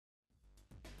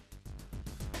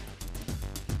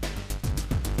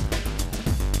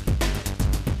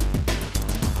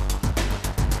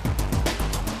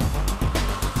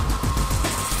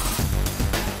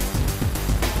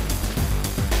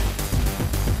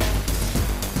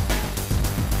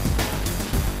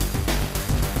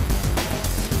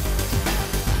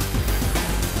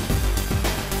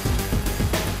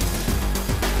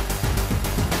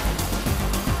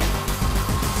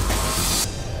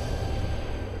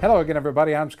Hello again,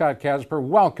 everybody. I'm Scott Casper.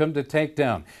 Welcome to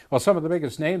Takedown. Well, some of the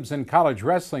biggest names in college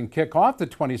wrestling kick off the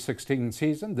 2016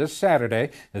 season this Saturday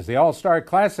as the All-Star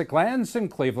Classic lands in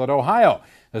Cleveland, Ohio.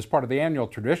 As part of the annual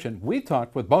tradition, we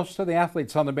talked with most of the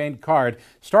athletes on the main card,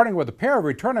 starting with a pair of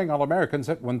returning All-Americans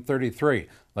at 133.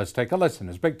 Let's take a listen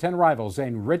as Big Ten rivals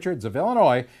Zane Richards of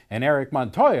Illinois and Eric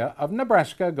Montoya of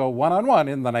Nebraska go one-on-one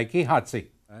in the Nike Hot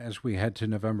Seat. As we head to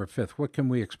November 5th, what can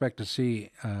we expect to see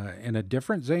in a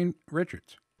different Zane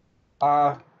Richards?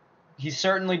 He's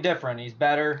certainly different. He's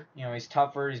better. He's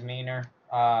tougher. He's meaner.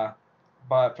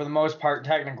 But for the most part,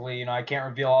 technically, I can't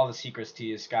reveal all the secrets to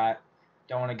you, Scott.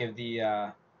 Don't want to give the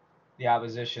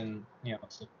opposition,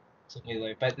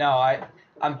 late. But no,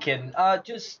 I'm kidding.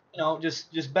 Just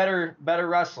better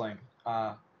wrestling.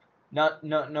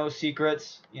 No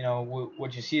secrets.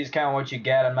 What you see is kind of what you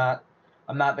get.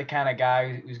 I'm not the kind of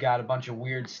guy who's got a bunch of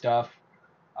weird stuff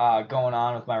going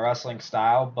on with my wrestling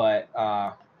style, but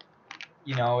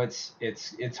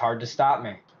it's hard to stop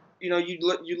me.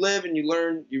 You live and you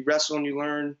learn, you wrestle and you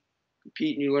learn,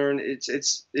 compete and you learn. It's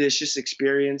just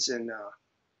experience, and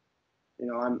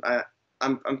I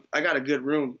got a good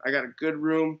room.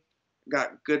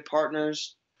 Got good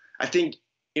partners. I think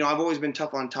I've always been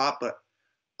tough on top, but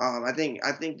I think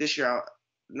this year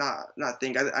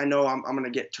I know I'm gonna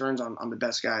get turns on the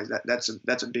best guys.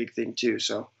 That's a big thing too.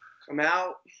 So come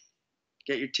out,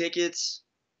 get your tickets.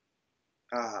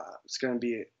 It's going to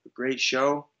be a great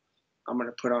show. I'm going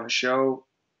to put on a show.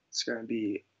 It's going to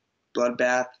be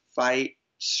bloodbath, fight,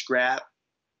 scrap,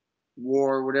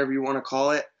 war, whatever you want to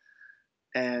call it.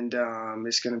 And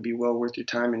it's going to be well worth your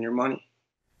time and your money.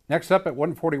 Next up at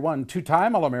 141,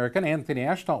 two-time All-American Anthony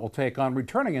Ashnault will take on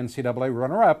returning NCAA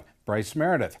runner-up Bryce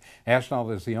Meredith. Ashnault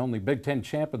is the only Big Ten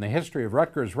champ in the history of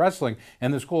Rutgers wrestling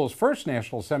and the school's first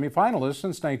national semifinalist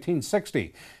since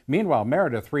 1960. Meanwhile,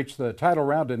 Meredith reached the title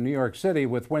round in New York City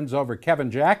with wins over Kevin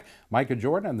Jack, Micah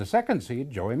Jordan, and the second seed,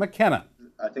 Joey McKenna.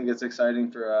 I think it's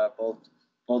exciting for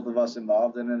both of us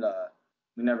involved in it.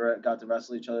 We never got to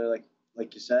wrestle each other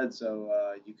like you said, so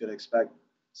you could expect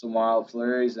some wild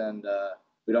flurries, and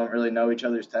we don't really know each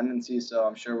other's tendencies, so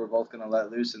I'm sure we're both going to let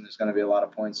loose, and there's going to be a lot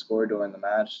of points scored during the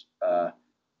match.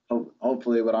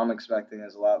 Hopefully, what I'm expecting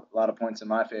is a lot of points in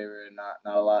my favor and not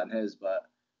a lot in his. But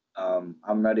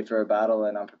I'm ready for a battle,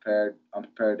 and I'm prepared. I'm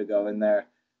prepared to go in there,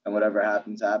 and whatever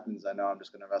happens, happens. I know I'm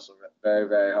just going to wrestle very,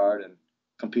 very hard and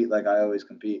compete like I always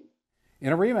compete.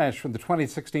 In a rematch from the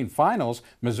 2016 finals,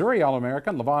 Missouri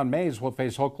All-American Levon Mays will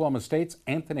face Oklahoma State's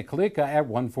Anthony Kalika at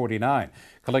 149.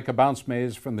 Kalika bounced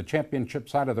Mays from the championship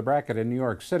side of the bracket in New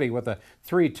York City with a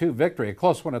 3-2 victory, a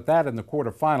close one at that in the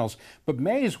quarterfinals. But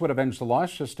Mays would avenge the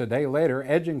loss just a day later,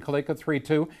 edging Kalika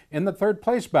 3-2 in the third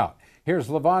place bout. Here's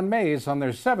Levon Mays on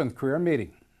their 7th career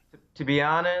meeting. To be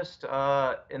honest,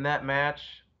 in that match,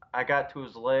 I got to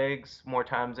his legs more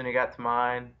times than he got to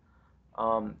mine.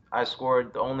 I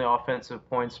scored the only offensive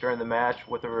points during the match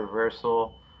with a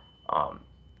reversal.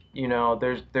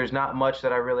 There's not much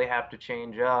that I really have to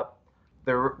change up.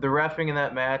 The reffing in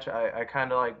that match, I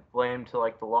kind of blamed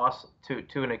to the loss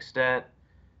to an extent.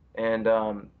 And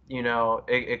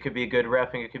it could be good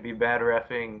reffing, it could be bad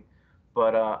reffing,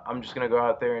 but I'm just gonna go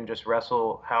out there and just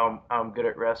wrestle how I'm good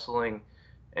at wrestling.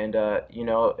 And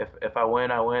if I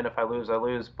win, I win. If I lose, I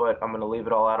lose. But I'm gonna leave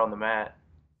it all out on the mat.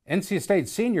 NC State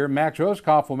senior Max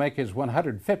Roskoff will make his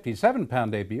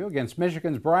 157-pound debut against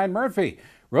Michigan's Brian Murphy.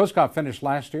 Roskoff finished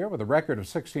last year with a record of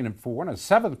 16-4 and a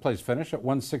 7th-place finish at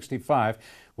 165,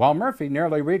 while Murphy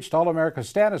nearly reached All-America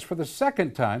status for the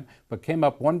second time, but came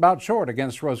up one bout short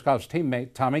against Roskoff's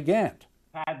teammate Tommy Gant.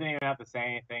 I didn't even have to say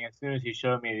anything. As soon as he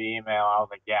showed me the email, I was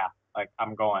like, yeah,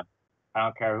 I'm going. I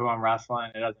don't care who I'm wrestling.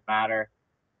 It doesn't matter.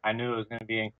 I knew it was going to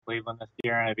be in Cleveland this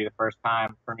year, and it'd be the first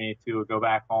time for me to go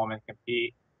back home and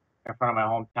compete in front of my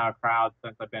hometown crowd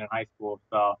since I've been in high school.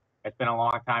 So it's been a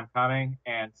long time coming,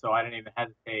 and so I didn't even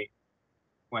hesitate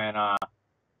when I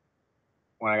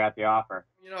got the offer.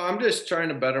 I'm just trying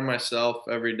to better myself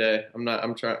every day. I'm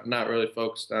not really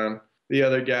focused on the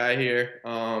other guy here.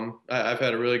 I've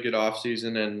had a really good off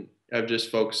season, and I've just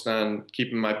focused on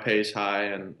keeping my pace high,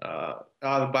 and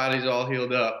the body's all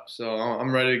healed up. So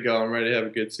I'm ready to go. I'm ready to have a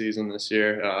good season this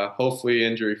year. Hopefully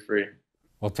injury free.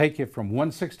 We'll take you from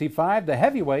 165 to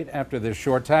heavyweight after this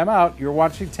short time out. You're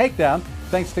watching Takedown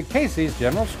thanks to Casey's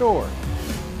General Store.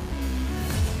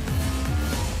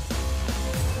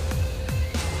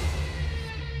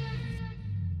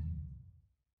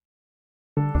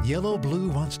 Yellow Blue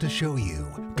wants to show you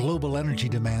global energy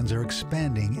demands are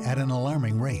expanding at an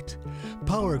alarming rate.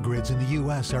 Power grids in the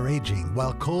U.S. are aging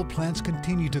while coal plants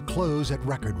continue to close at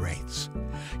record rates.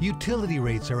 Utility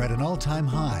rates are at an all-time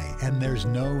high and there's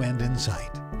no end in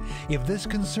sight. If this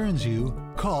concerns you,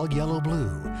 call Yellow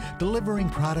Blue, delivering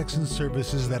products and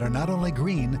services that are not only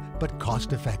green, but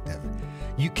cost-effective.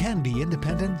 You can be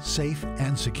independent, safe,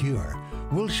 and secure.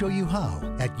 We'll show you how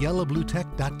at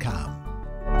yellowbluetech.com.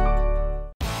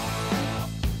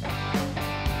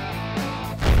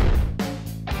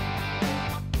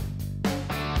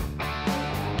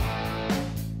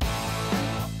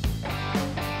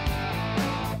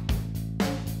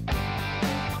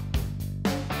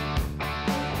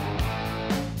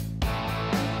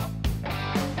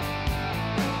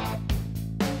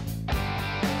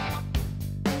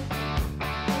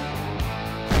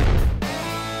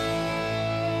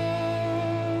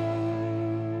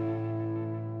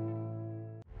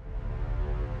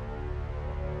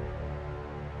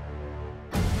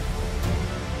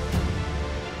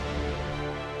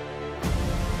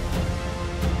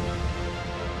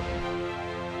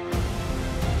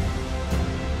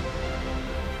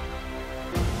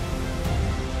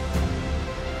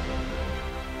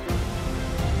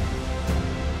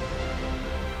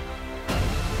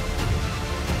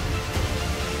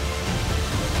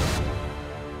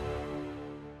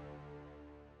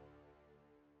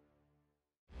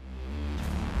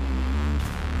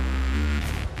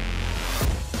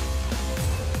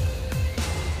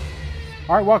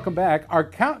 All right, welcome back. Our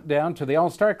countdown to the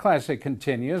All-Star Classic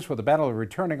continues with a battle of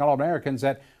returning All-Americans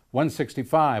at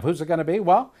 165. Who's it going to be?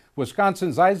 Well,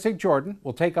 Wisconsin's Isaac Jordan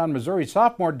will take on Missouri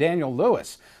sophomore Daniel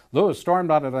Lewis. Lewis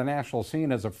stormed onto the national scene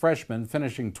as a freshman,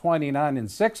 finishing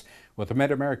 29-6 with a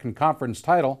Mid-American Conference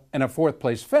title and a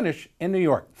fourth-place finish in New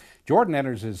York. Jordan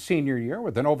enters his senior year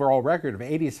with an overall record of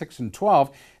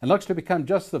 86-12 and looks to become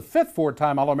just the fifth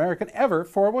four-time All-American ever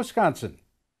for Wisconsin.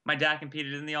 My dad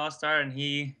competed in the All-Star, and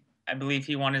I believe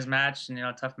he won his match, and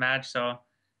a tough match. So,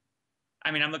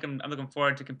 I mean, I'm looking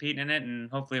forward to competing in it and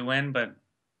hopefully win. But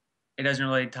it doesn't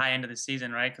really tie into the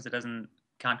season, right? Because it doesn't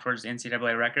count towards the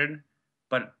NCAA record.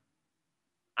 But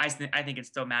I think it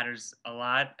still matters a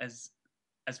lot as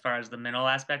far as the mental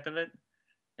aspect of it,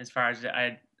 as far as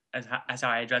how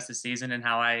I address the season and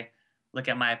how I look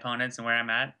at my opponents and where I'm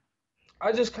at.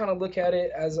 I just kind of look at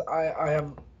it as I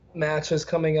have matches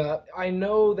coming up. I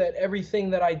know that everything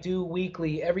that I do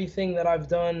weekly, everything that I've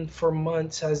done for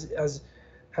months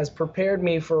has prepared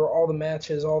me for all the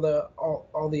matches, all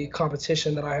the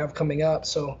competition that I have coming up.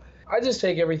 So I just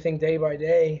take everything day by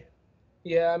day.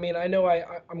 Yeah, I mean, I know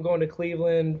I'm going to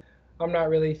Cleveland. I'm not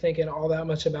really thinking all that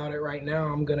much about it right now.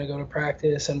 I'm going to go to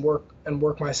practice and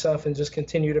work myself and just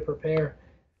continue to prepare.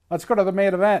 Let's go to the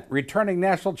main event. Returning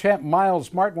national champ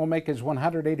Miles Martin will make his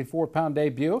 184-pound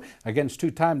debut against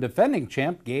two-time defending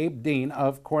champ Gabe Dean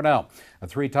of Cornell. A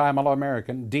three-time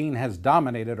All-American, Dean has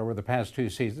dominated over the past two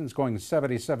seasons, going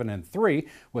 77-3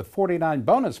 with 49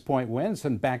 bonus point wins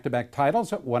and back-to-back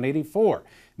titles at 184.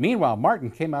 Meanwhile, Martin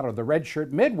came out of the red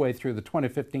shirt midway through the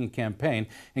 2015 campaign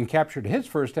and captured his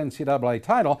first NCAA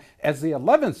title as the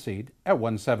 11th seed at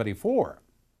 174.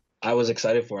 I was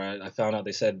excited for it. I found out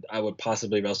they said I would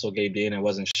possibly wrestle Gabe Dean. I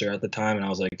wasn't sure at the time, and I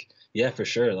was like, "Yeah, for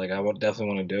sure. Like, I would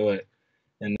definitely want to do it."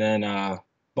 And then about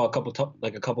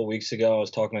a couple weeks ago, I was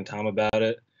talking to Tom about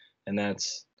it, and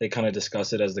they kind of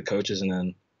discussed it as the coaches, and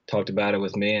then talked about it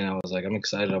with me, and I was like, "I'm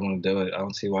excited. I want to do it. I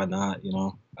don't see why not."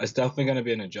 It's definitely going to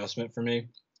be an adjustment for me.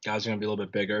 Guys are going to be a little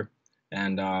bit bigger,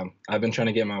 and I've been trying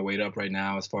to get my weight up right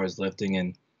now as far as lifting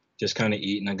and just kind of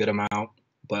eating a good amount,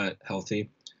 but healthy.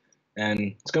 And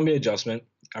it's going to be an adjustment.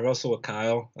 I wrestle with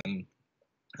Kyle and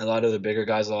a lot of the bigger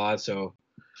guys a lot, so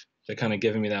they're kind of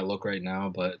giving me that look right now,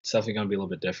 but it's definitely going to be a little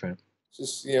bit different.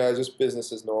 Just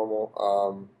business as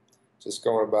normal. Just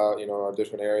going about, our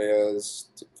different areas,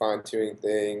 fine-tuning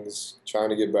things, trying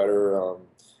to get better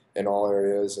in all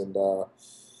areas. And,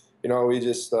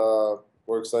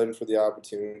 we're excited for the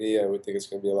opportunity, and we think it's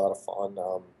going to be a lot of fun.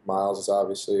 Miles is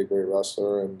obviously a great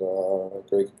wrestler and a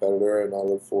great competitor, and I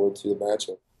look forward to the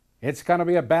matchup. It's going to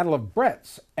be a battle of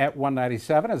Bretts at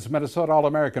 197 as Minnesota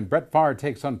All-American Brett Farr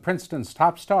takes on Princeton's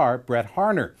top star, Brett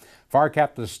Harner. Farr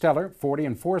capped the stellar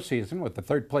 40-4 season with the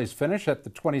third-place finish at the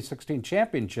 2016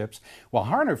 championships, while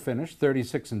Harner finished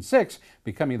 36-6,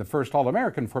 becoming the first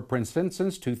All-American for Princeton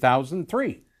since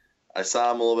 2003. I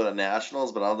saw him a little bit at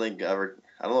nationals, but I don't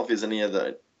know if he's any of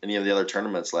the other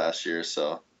tournaments last year.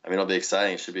 So it'll be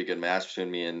exciting. It should be a good match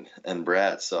between me and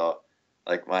Brett. So,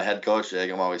 like my head coach,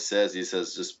 Agam always says, he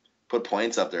says just put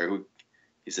points up there.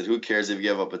 He said, who cares if you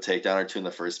give up a takedown or two in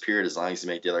the first period, as long as you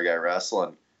make the other guy wrestle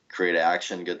and create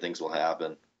action, good things will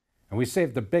happen. And we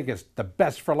saved the biggest, the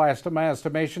best for last in my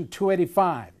estimation,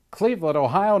 285. Cleveland,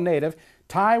 Ohio native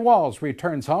Ty Walls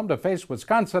returns home to face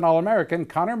Wisconsin All-American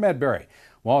Connor Medbury.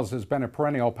 Walls has been a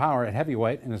perennial power at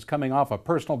heavyweight and is coming off a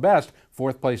personal best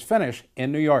fourth-place finish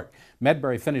in New York.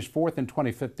 Medbury finished fourth in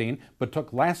 2015, but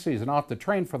took last season off the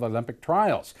train for the Olympic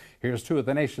trials. Here's two of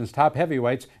the nation's top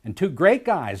heavyweights and two great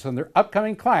guys in their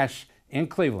upcoming clash in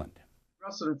Cleveland. I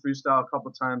wrestled in freestyle a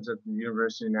couple times at the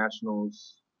University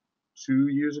Nationals 2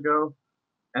 years ago.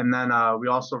 And then we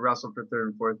also wrestled for third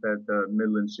and fourth at the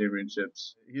Midland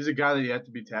Championships. He's a guy that you have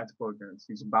to be tactical against.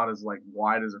 He's about as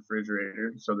wide as a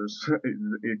refrigerator. So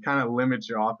it kind of limits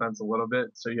your offense a little bit.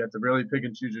 So you have to really pick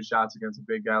and choose your shots against a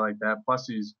big guy like that. Plus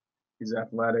he's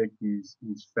athletic, he's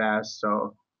fast.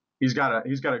 So he's got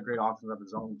a great offense of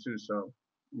his own too. So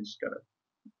you just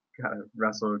gotta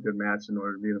wrestle a good match in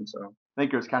order to beat him. So I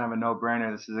think it was kind of a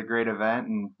no-brainer. This is a great event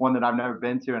and one that I've never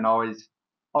been to and always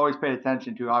paid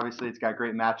attention to. Obviously, it's got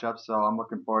great matchups, so I'm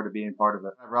looking forward to being part of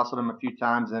it. I've wrestled him a few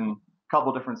times in a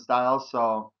couple different styles,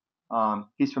 so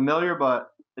he's familiar,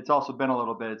 but it's also been a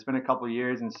little bit. It's been a couple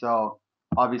years, and so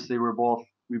obviously we both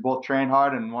train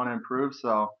hard and want to improve,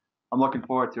 so I'm looking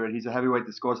forward to it. He's a heavyweight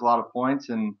that scores a lot of points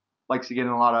and likes to get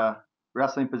in a lot of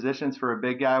wrestling positions for a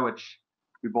big guy, which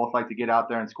we both like to get out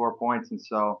there and score points, and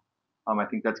so I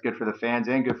think that's good for the fans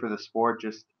and good for the sport.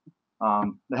 Just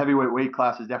the heavyweight weight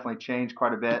class has definitely changed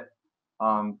quite a bit.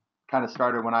 Kind of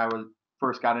started when I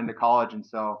first got into college, and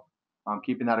so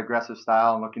keeping that aggressive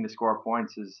style and looking to score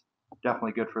points is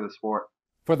definitely good for the sport.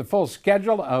 For the full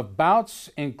schedule of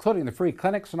bouts, including the free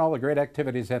clinics and all the great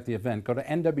activities at the event, go to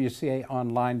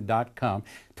nwcaonline.com.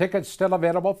 Tickets still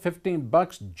available,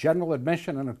 $15 general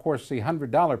admission, and of course the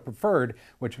 $100 preferred,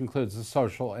 which includes the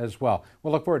social as well.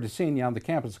 We'll look forward to seeing you on the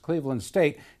campus of Cleveland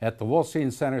State at the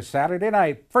Wolstein Center Saturday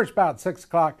night. First bout 6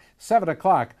 o'clock, 7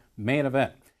 o'clock, main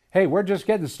event. Hey, we're just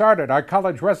getting started. Our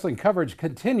college wrestling coverage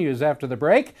continues after the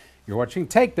break. You're watching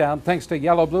Takedown thanks to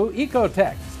Yellow Blue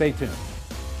Ecotech. Stay tuned.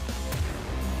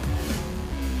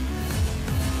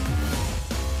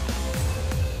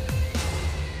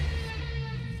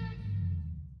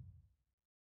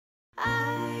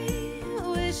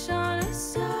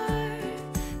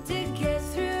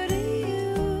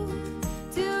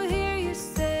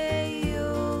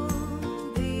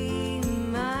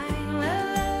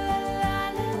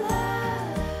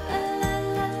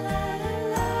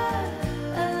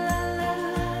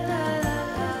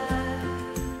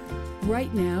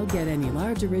 Right now, get any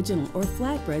large original or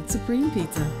flatbread Supreme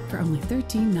Pizza for only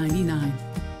 $13.99.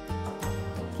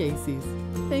 Casey's,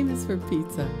 famous for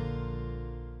pizza.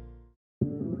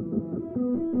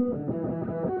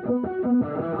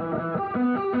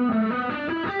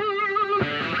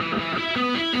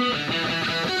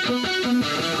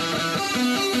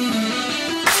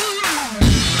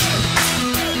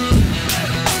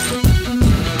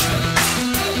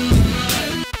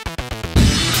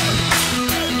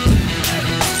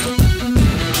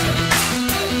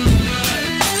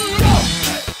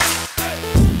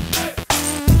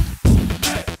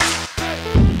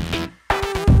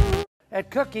 At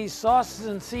Cookies, sauces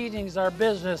and seasonings are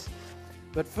business,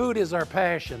 but food is our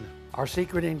passion. Our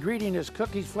secret ingredient is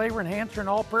Cookies Flavor Enhancer and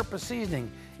All-Purpose Seasoning.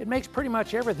 It makes pretty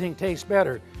much everything taste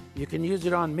better. You can use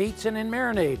it on meats and in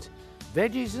marinades,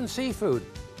 veggies and seafood.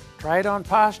 Try it on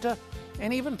pasta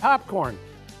and even popcorn.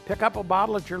 Pick up a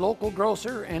bottle at your local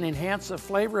grocer and enhance the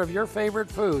flavor of your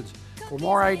favorite foods. For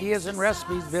more ideas and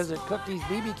recipes, visit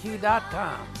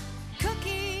cookiesbbq.com.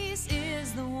 Cookies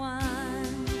is the one.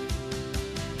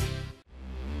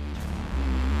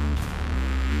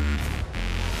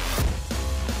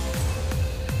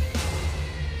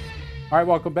 All right,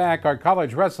 welcome back. Our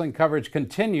college wrestling coverage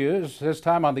continues, this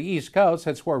time on the East Coast.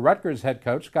 That's where Rutgers head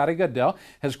coach Scotty Goodell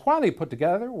has quietly put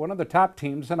together one of the top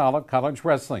teams in all of college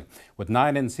wrestling. With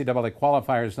 9 NCAA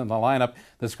qualifiers in the lineup,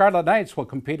 the Scarlet Knights will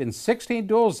compete in 16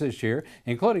 duels this year,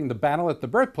 including the battle at the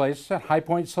birthplace at High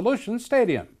Point Solutions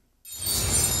Stadium.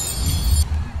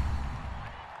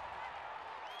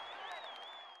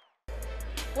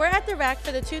 We're at the RAC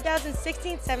for the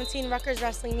 2016-17 Rutgers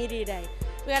Wrestling Media Day.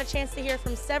 We got a chance to hear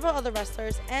from several other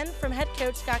wrestlers and from head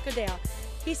coach Scott Goodell.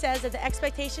 He says that the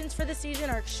expectations for the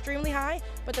season are extremely high,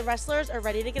 but the wrestlers are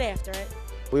ready to get after it.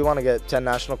 We want to get 10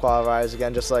 national qualifiers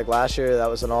again, just like last year. That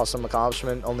was an awesome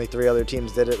accomplishment. Only 3 other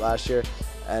teams did it last year.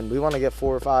 And we want to get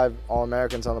 4 or 5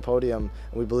 All-Americans on the podium,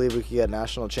 and we believe we could get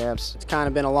national champs. It's kind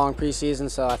of been a long preseason,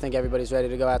 so I think everybody's ready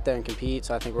to go out there and compete.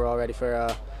 So I think we're all ready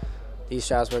for the East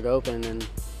Stroudsburg Open, and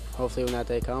hopefully when that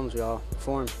day comes, we all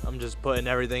perform. I'm just putting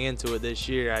everything into it this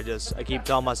year. I keep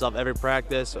telling myself every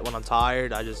practice when I'm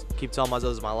tired, I just keep telling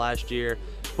myself this is my last year.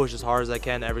 push as hard as I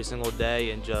can every single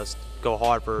day and just go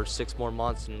hard for 6 more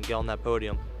months and get on that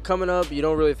podium. Coming up, you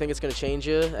don't really think it's going to change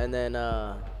you, and then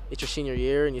it's your senior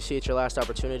year, and you see it's your last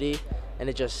opportunity, and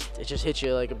it just hits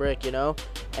you like a brick, you know.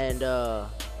 And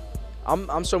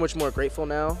I'm so much more grateful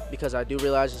now because I do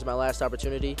realize this is my last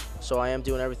opportunity, so I am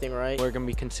doing everything right. We're going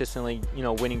to be consistently,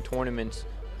 winning tournaments,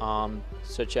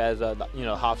 such as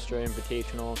Hofstra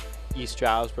Invitational, East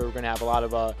Stroudsburg. We're going to have a lot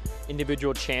of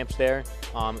individual champs there,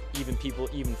 even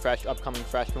upcoming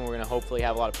freshmen. We're going to hopefully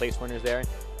have a lot of place winners there.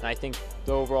 And I think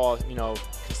the overall,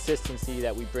 consistency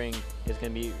that we bring is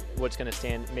going to be what's going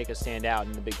to make us stand out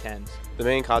in the Big Tens. The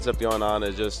main concept going on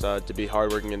is just to be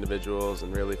hardworking individuals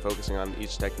and really focusing on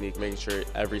each technique, making sure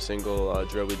every single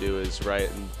drill we do is right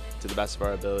and to the best of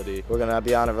our ability. We're gonna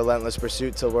be on a relentless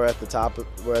pursuit till we're at the top.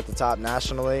 We're at the top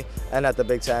nationally and at the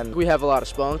Big Ten. We have a lot of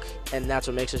spunk, and that's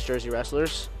what makes us Jersey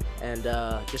wrestlers. And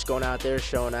just going out there,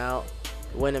 showing out,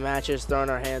 winning matches, throwing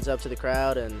our hands up to the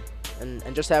crowd, and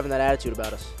just having that attitude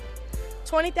about us.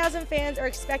 20,000 fans are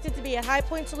expected to be at High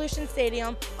Point Solution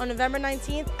Stadium on November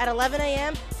 19th at 11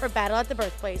 a.m. for Battle at the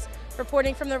Birthplace.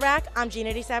 Reporting from the rack, I'm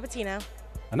Gina DiSabatino.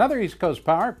 Another East Coast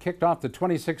power kicked off the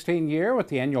 2016 year with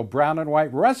the annual Brown and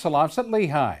White Wrestle-Offs at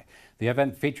Lehigh. The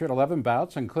event featured 11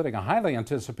 bouts, including a highly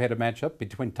anticipated matchup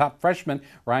between top freshman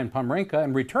Ryan Pomrinka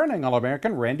and returning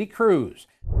All-American Randy Cruz.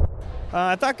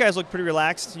 I thought guys looked pretty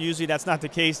relaxed. Usually that's not the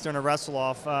case during a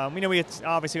wrestle-off. We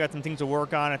obviously got some things to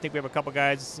work on. I think we have a couple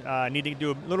guys need to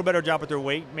do a little better job with their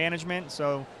weight management,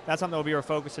 so that's something that will be our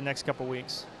focus the next couple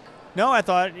weeks. No, I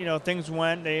thought things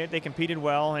went. They competed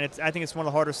well, and I think it's one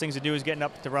of the hardest things to do is getting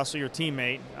up to wrestle your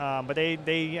teammate. But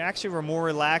they actually were more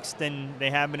relaxed than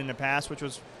they have been in the past, which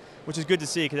is good to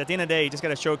see. Because at the end of the day, you just got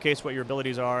to showcase what your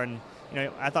abilities are. And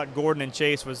I thought Gordon and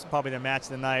Chase was probably the match of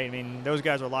the night. I mean, those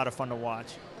guys are a lot of fun to watch.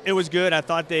 It was good. I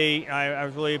thought I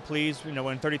was really pleased.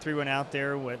 When 33 went out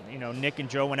there with Nick and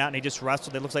Joe went out and they just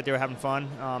wrestled. It looks like they were having fun.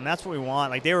 That's what we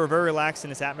want. Like they were very relaxed in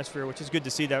this atmosphere, which is good to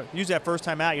see. That usually that first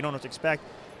time out, you don't know what to expect.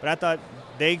 But I thought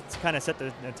they kind of set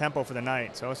the tempo for the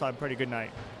night, so it was a pretty good night.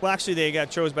 Well, actually, they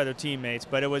got chose by their teammates,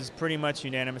 but it was pretty much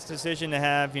unanimous decision to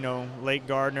have, Lake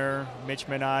Gardner, Mitch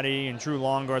Minotti, and Drew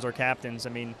Longar as our captains. I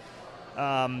mean,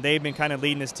 they've been kind of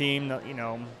leading this team,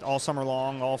 all summer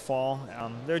long, all fall.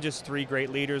 They're just three great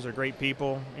leaders. They're great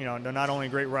people. They're not only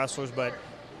great wrestlers, but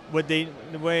what they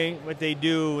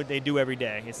do every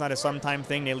day. It's not a sometime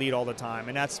thing. They lead all the time,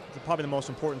 and that's probably the most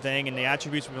important thing. And the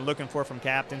attributes we've been looking for from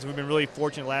captains. We've been really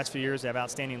fortunate the last few years to have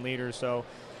outstanding leaders. So,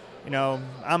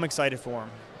 I'm excited for them.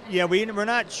 Yeah, we're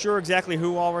not sure exactly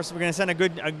who all we're going to send a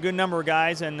good number of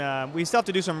guys, and we still have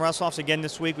to do some wrestle-offs again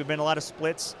this week. We've been a lot of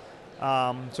splits.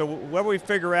 So whoever we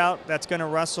figure out that's going to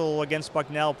wrestle against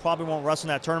Bucknell probably won't wrestle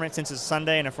in that tournament since it's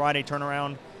Sunday and a Friday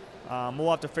turnaround. We'll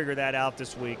have to figure that out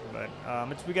this week, but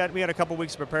we got a couple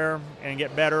weeks to prepare and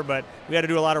get better, but we got to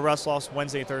do a lot of wrestle-offs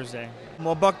Wednesday, Thursday.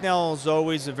 Well, Bucknell is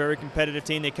always a very competitive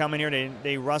team. They come in here,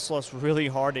 they wrestle us really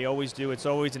hard. They always do. It's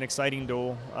always an exciting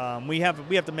duel. We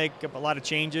have to make a lot of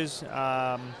changes. We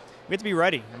have to be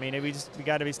ready. I mean, we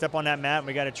got to step on that mat. And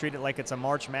we got to treat it like it's a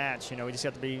March match. We just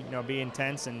have to be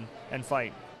intense and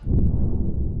fight.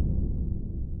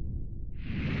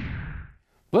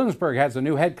 Bloomsburg has a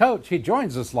new head coach. He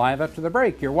joins us live after the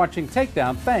break. You're watching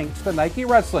Takedown thanks to Nike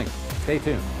Wrestling. Stay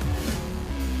tuned.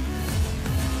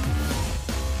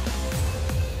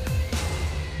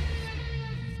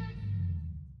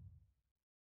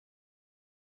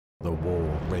 The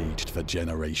war raged for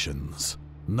generations.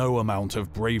 No amount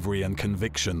of bravery and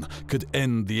conviction could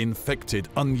end the infected,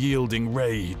 unyielding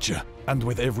rage. And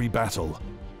with every battle,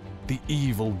 the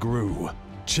evil grew,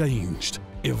 changed,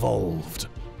 evolved.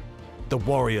 The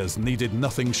warriors needed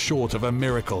nothing short of a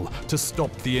miracle to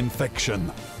stop the infection,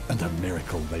 and a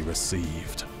miracle they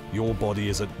received. Your body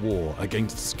is at war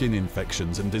against skin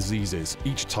infections and diseases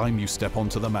each time you step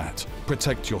onto the mat.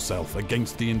 Protect yourself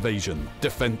against the invasion.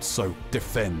 Defend Soap.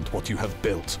 Defend what you have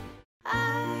built.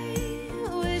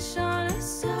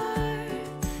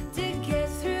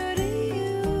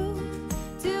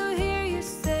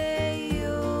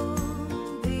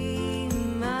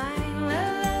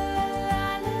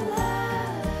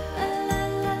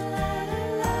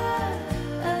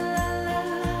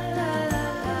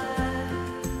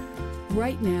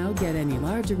 Right now, get any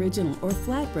large original or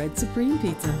flatbread Supreme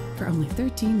Pizza for only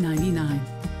 $13.99.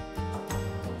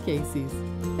 Casey's,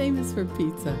 famous for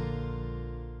pizza.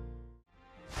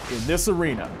 In this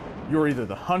arena, you're either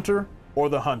the hunter or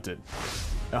the hunted.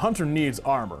 A hunter needs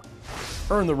armor.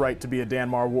 Earn the right to be a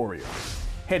Danmar warrior.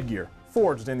 Headgear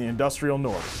forged in the industrial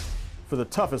north for the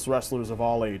toughest wrestlers of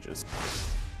all ages.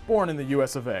 Born in the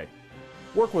US of A.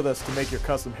 Work with us to make your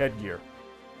custom headgear.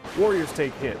 Warriors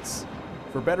take hits.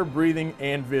 For better breathing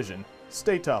and vision,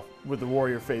 stay tough with the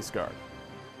Warrior Face Guard.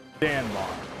 Danmar.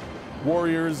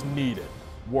 Warriors need it.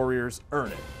 Warriors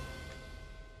earn it.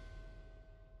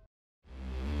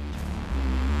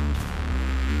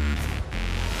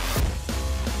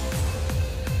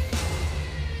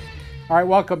 All right,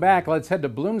 welcome back. Let's head to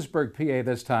Bloomsburg, PA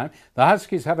this time. The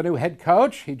Huskies have a new head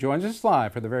coach. He joins us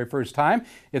live for the very first time.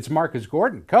 It's Marcus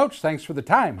Gordon. Coach, thanks for the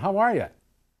time. How are you?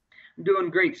 I'm doing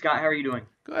great, Scott. How are you doing?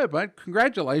 Good, bud.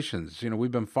 Congratulations. You know,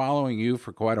 we've been following you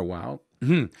for quite a while.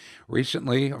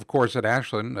 Recently, of course, at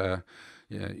Ashland,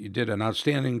 you did an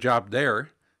outstanding job there,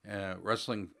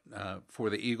 wrestling for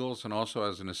the Eagles and also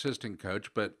as an assistant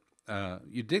coach. But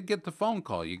you did get the phone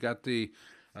call. You got the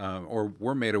or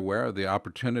were made aware of the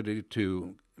opportunity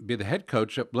to be the head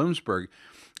coach at Bloomsburg.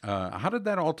 How did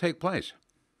that all take place?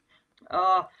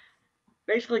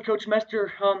 Basically, Coach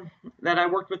Mester, that I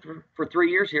worked with for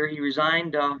 3 years here, he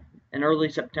resigned in early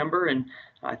September, and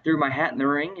I threw my hat in the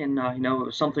ring, and you know, it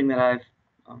was something that I've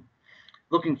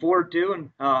looking forward to, and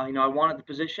you know, I wanted the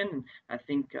position, and I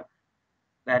think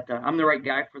that I'm the right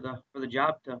guy for the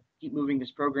job to keep moving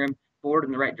this program forward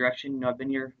in the right direction. You know, I've been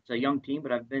here; it's a young team,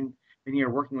 but I've been here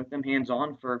working with them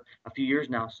hands-on for a few years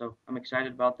now, so I'm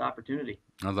excited about the opportunity.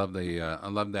 I love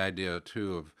the idea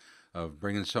too of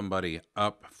bringing somebody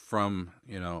up from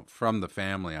the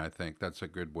family. I think that's a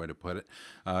good way to put it.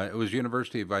 It was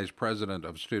University Vice President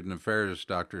of Student Affairs,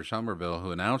 Dr. Somerville,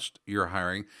 who announced your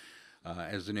hiring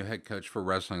as the new head coach for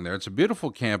wrestling there. It's a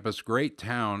beautiful campus, great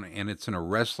town, and it's in a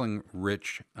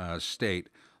wrestling-rich state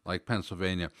like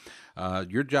Pennsylvania.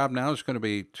 Your job now is going to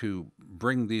be to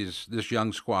bring this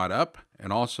young squad up,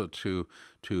 and also to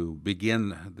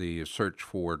begin the search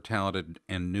for talented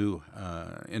and new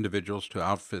individuals to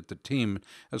outfit the team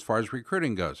as far as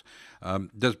recruiting goes.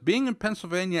 Does being in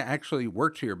Pennsylvania actually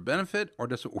work to your benefit, or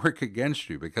does it work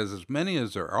against you? Because as many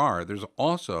as there are, there's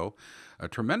also a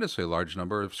tremendously large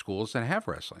number of schools that have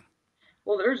wrestling.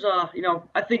 Well, there's you know,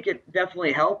 I think it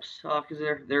definitely helps because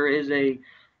there is a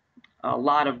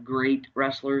lot of great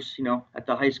wrestlers, you know, at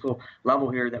the high school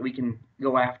level here that we can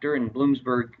go after. And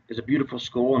Bloomsburg is a beautiful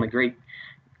school and a great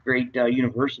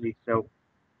university. So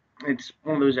it's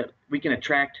one of those that we can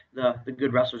attract the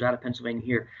good wrestlers out of Pennsylvania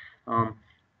here.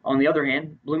 On the other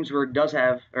hand, Pennsylvania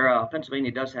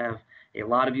does have a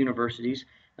lot of universities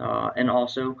and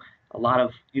also a lot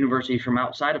of universities from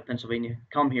outside of Pennsylvania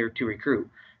come here to recruit.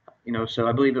 You know, so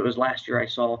I believe it was last year I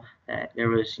saw that there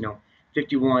was, you know,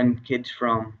 51 kids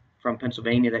from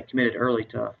Pennsylvania that committed early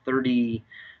to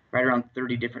right around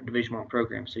 30 different Division I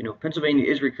programs. So, you know, Pennsylvania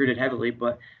is recruited heavily,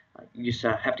 but you just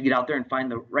have to get out there and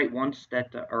find the right ones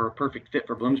that are a perfect fit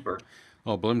for Bloomsburg.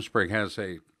 Well, Bloomsburg has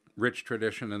a rich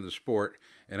tradition in the sport,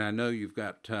 and I know you've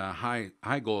got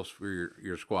high goals for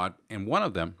your squad, and one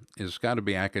of them is got to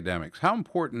be academics. How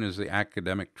important is the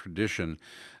academic tradition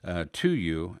to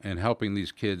you in helping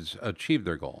these kids achieve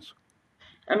their goals?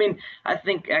 I mean, I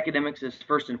think academics is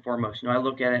first and foremost. You know, I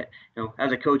look at it, you know,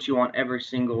 as a coach, you want every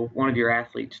single one of your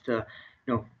athletes to,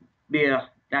 you know, be a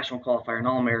national qualifier, an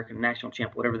All-American, national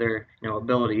champ, whatever their, you know,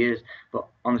 ability is. But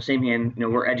on the same hand, you know,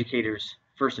 we're educators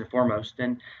first and foremost,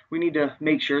 and we need to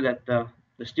make sure that the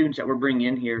students that we're bringing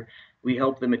in here, we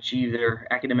help them achieve their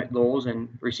academic goals and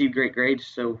receive great grades.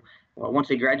 So once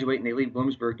they graduate and they leave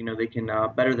Bloomsburg, you know, they can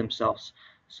better themselves.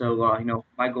 So you know,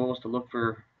 my goal is to look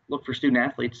for student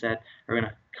athletes that are going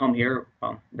to come here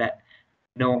that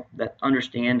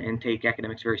understand and take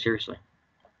academics very seriously.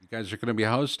 You guys are going to be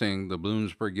hosting the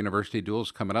Bloomsburg University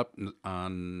Duels coming up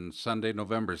on Sunday,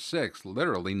 November 6th,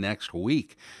 literally next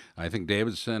week. I think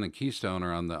Davidson and Keystone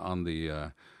are on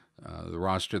the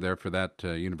roster there for that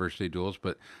University Duels,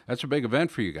 but that's a big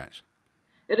event for you guys.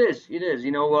 It is.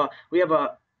 You know, we have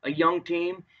a young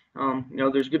team. You know,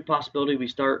 there's a good possibility we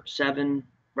start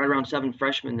right around 7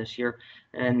 freshmen this year,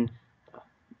 and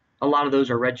a lot of those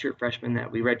are redshirt freshmen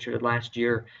that we redshirted last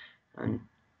year.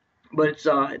 But it's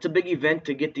a big event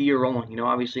to get the year rolling. You know,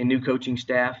 obviously a new coaching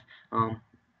staff,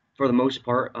 for the most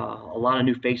part, a lot of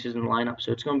new faces in the lineup.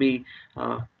 So it's going to be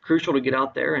crucial to get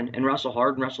out there and wrestle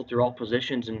hard and wrestle through all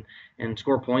positions and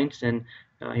score points. And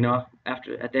you know, at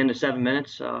the end of 7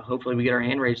 minutes, hopefully we get our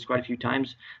hand raised quite a few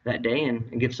times that day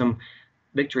and get some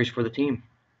victories for the team.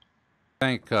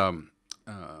 Thank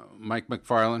Mike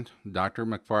McFarland, Dr.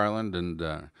 McFarland,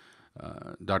 and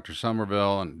Dr.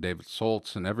 Somerville and David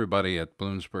Soltz and everybody at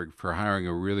Bloomsburg for hiring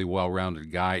a really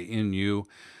well-rounded guy in you.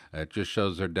 It just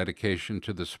shows their dedication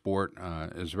to the sport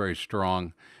is very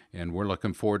strong, and we're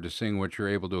looking forward to seeing what you're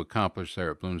able to accomplish there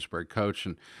at Bloomsburg. Coach,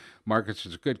 and Marcus,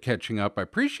 it's good catching up. I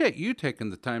appreciate you taking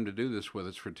the time to do this with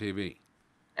us for TV.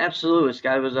 Absolutely,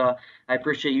 Scott. I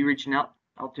appreciate you reaching out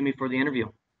to me for the interview.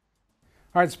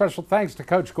 All right, special thanks to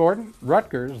Coach Gordon,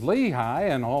 Rutgers, Lehigh,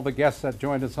 and all the guests that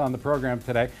joined us on the program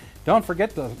today. Don't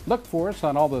forget to look for us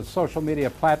on all the social media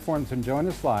platforms and join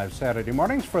us live Saturday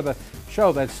mornings for the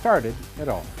show that started it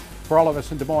all. For all of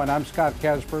us in Des Moines, I'm Scott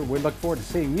Casper. We look forward to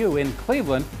seeing you in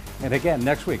Cleveland and again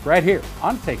next week right here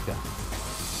on Takedown.